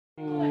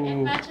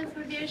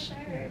your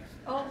shirt.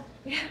 Oh,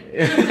 yeah.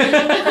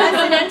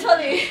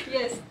 Accidentally,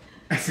 yes.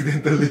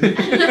 Accidentally.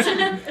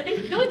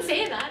 Don't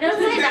say that. Don't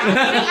say that.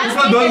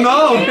 People don't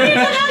know.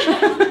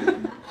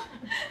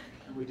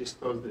 And we just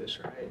close this,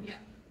 right? Yeah.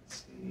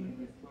 Let's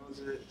see, close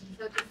it.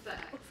 So just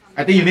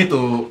I think you need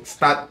to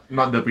start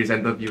not the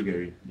presenter view,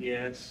 Gary.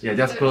 Yes. Yeah,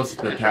 just close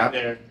the tab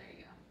There.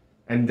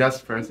 and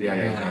just press. Yeah.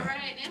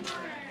 Alright,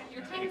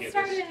 your time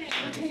started.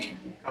 Okay.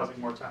 Causing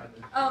more time.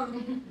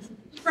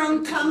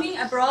 From coming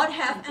abroad,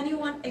 have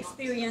anyone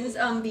experienced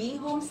being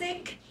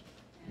homesick?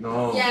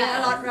 No. Yeah,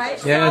 a lot,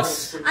 right?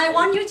 Yes. So I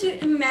want you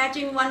to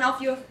imagine one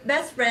of your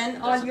best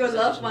friend or your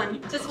loved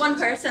one, just one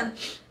person.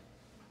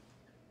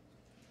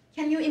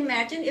 Can you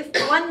imagine if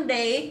one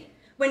day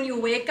when you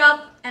wake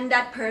up and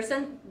that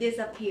person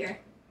disappear?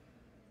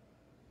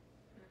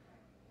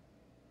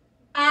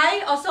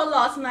 I also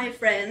lost my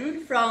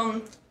friend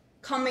from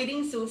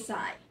committing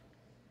suicide,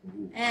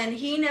 and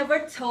he never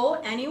told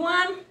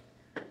anyone,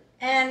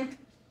 and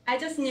I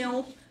just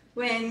knew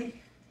when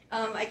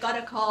I got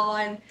a call,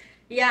 and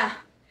yeah,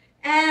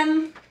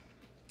 and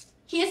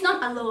he is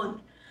not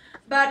alone,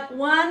 but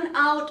 1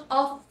 out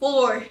of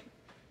 4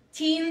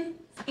 teens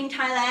in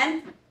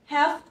Thailand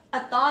have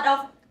a thought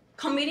of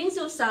committing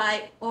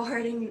suicide or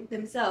hurting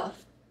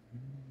themselves,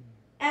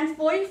 and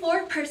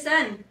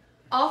 44%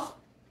 of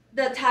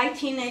the Thai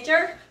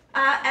teenagers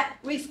are at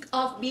risk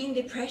of being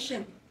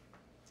depression.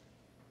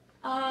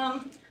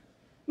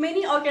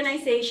 Many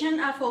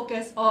organizations are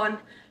focused on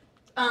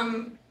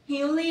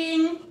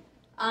healing,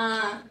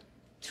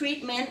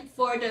 treatment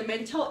for the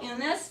mental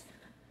illness,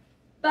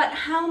 but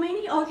how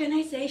many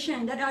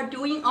organizations that are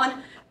doing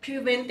on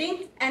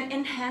preventing and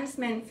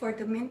enhancement for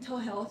the mental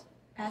health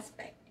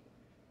aspect?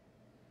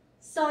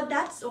 So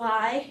that's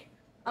why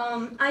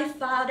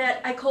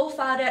I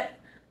co-founded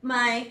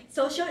my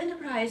social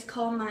enterprise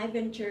called My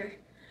Venture,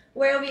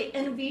 where we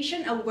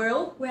envision a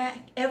world where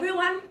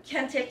everyone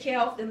can take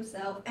care of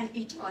themselves and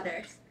each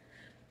other.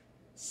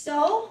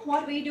 So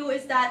what we do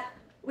is that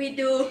we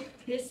do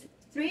these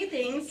 3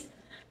 things.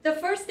 The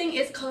first thing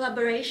is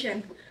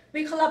collaboration.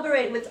 We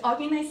collaborate with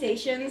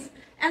organizations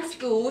and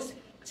schools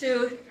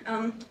to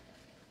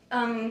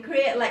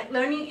create like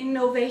learning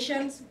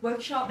innovations,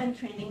 workshop and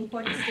training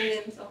for the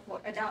students or for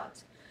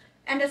adults.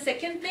 And the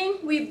second thing,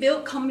 we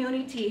build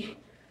community.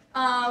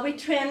 We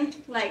train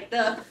like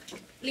the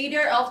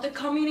leader of the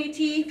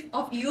community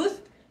of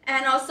youth,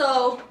 and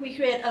also we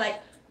create like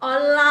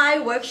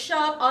online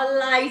workshop,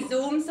 online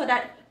Zoom, so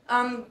that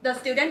the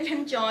student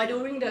can join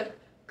during the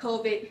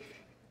COVID.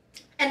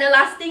 And the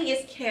last thing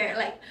is care.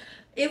 Like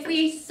if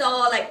we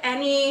saw like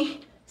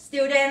any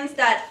students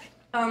that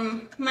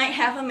might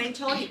have a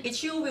mental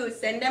issue, we would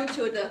send them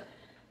to the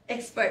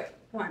expert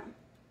one.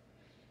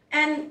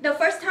 And the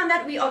first time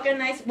that we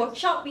organized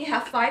workshop, we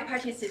have 5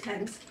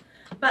 participants.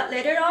 But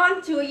later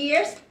on, 2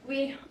 years,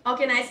 we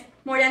organized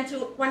more than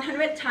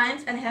 100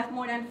 times and have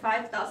more than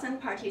 5,000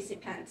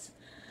 participants.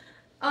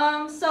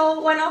 So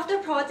one of the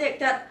projects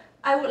that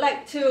I would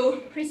like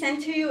to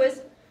present to you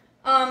is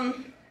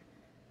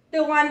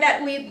the one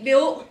that we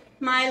built,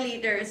 My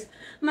Leaders.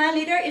 My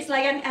Leader is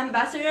like an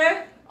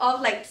ambassador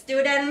of like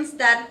students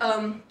that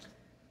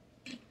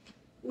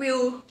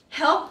will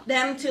help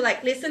them to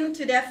like listen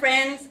to their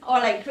friends or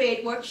like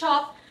create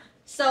workshop.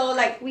 So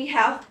like we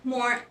have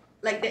more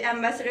like the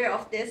ambassador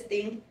of this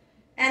thing.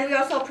 And we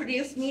also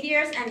produce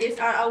medias, and these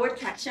are our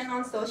traction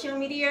on social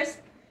medias.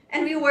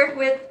 And we work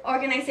with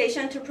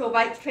organizations to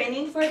provide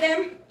training for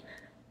them.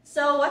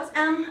 So what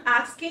I'm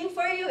asking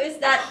for you is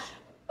that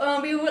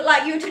we would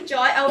like you to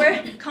join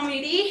our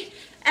community.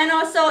 And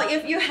also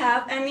if you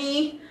have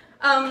any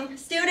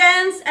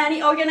students,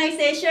 any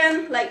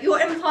organization, like your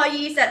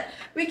employees that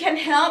we can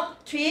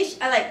help teach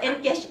and like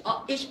engage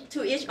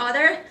each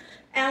other.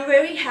 I'm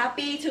very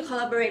happy to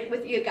collaborate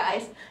with you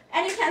guys.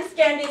 And you can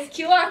scan this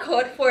QR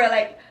code for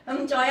like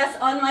join us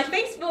on my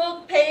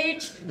Facebook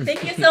page.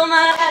 Thank you so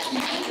much.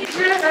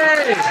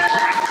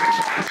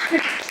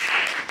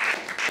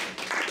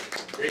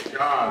 Great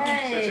job.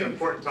 Hey. Such an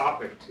important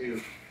topic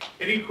too.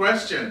 Any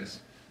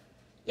questions?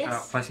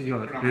 Yes. What is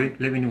your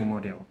revenue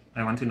model?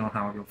 I want to know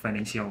how your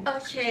financial.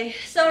 Okay,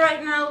 so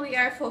right now we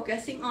are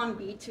focusing on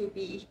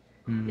B2B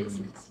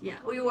business. Yeah,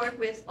 we work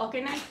with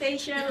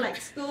organizations like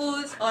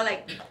schools or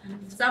like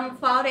some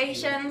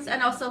foundations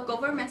and also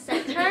government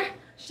sector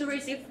to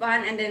receive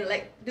fund and then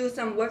like do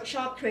some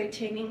workshop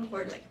training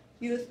for like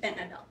youth and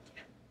adults.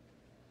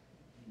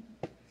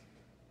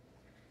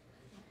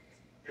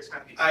 Yes,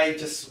 Matthew. I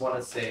just want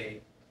to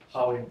say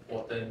how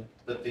important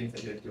the things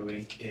that you're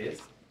doing is,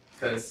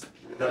 because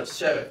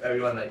share with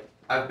everyone, like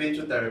I've been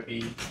through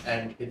therapy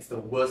and it's the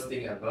worst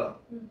thing ever.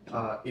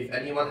 If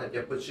anyone had the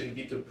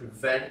opportunity to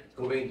prevent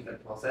going into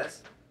that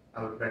process,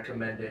 I would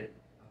recommend it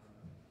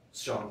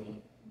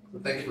strongly. So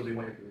thank you for doing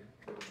what you're doing.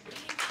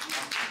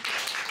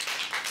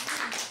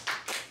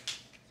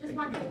 Just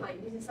wondering,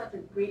 like, this is such a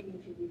great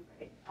initiative,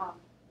 right?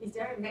 Is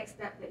there a next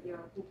step that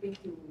you're hoping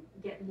to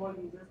get more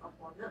users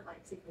onboarded?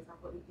 Like, say, for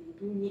example, if they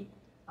do need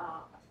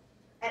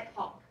ad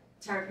hoc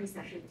therapy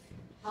sessions,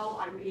 how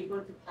are you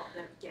able to help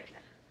them get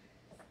that?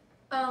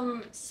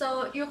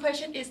 So your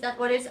question is that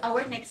what is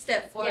our next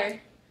step for? Yeah.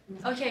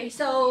 Okay,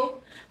 so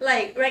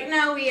like right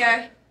now we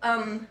are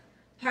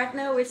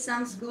partner with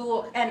some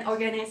school and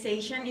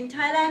organization in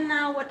Thailand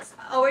now. What's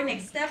our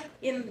next step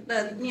in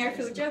the near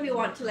future? We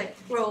want to like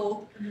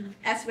grow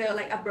as well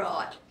like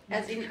abroad,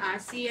 as in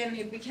ASEAN.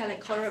 If we can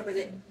like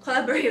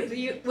collaborate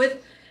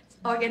with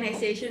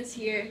organizations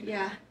here,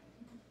 yeah.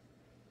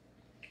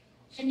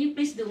 Can you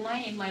please do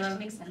my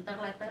learning center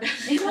letter?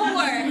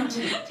 More.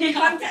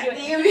 Contact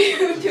me if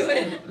you do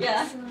it.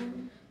 Yeah.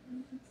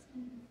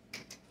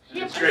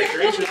 That's great.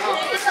 Great job.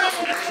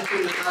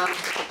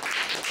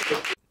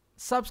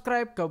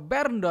 Subscribe ke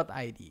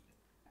bern.id.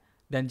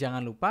 Dan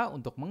jangan lupa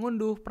untuk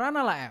mengunduh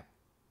Pranala App.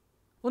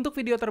 Untuk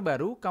video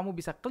terbaru, kamu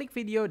bisa klik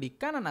video di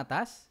kanan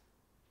atas.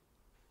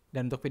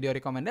 Dan untuk video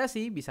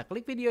rekomendasi, bisa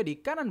klik video di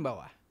kanan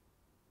bawah.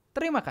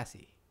 Terima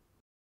kasih.